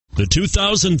The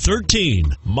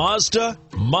 2013 Mazda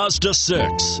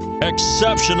Mazda6.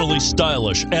 Exceptionally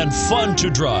stylish and fun to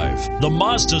drive, the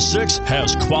Mazda6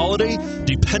 has quality,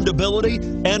 dependability,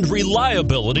 and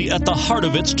reliability at the heart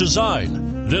of its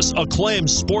design. This acclaimed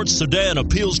sports sedan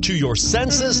appeals to your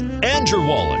senses and your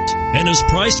wallet and is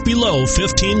priced below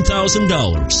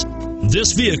 $15,000.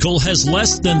 This vehicle has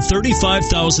less than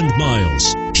 35,000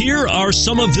 miles. Here are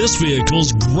some of this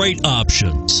vehicle's great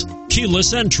options: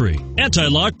 keyless entry,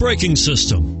 anti-lock braking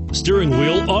system, steering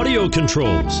wheel audio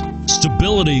controls,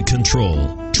 stability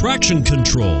control, traction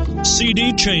control,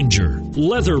 CD changer,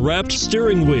 leather-wrapped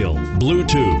steering wheel,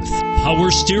 Bluetooth, power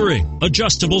steering,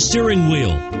 adjustable steering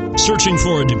wheel. Searching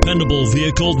for a dependable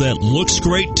vehicle that looks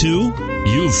great too?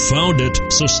 You've found it,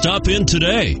 so stop in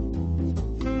today.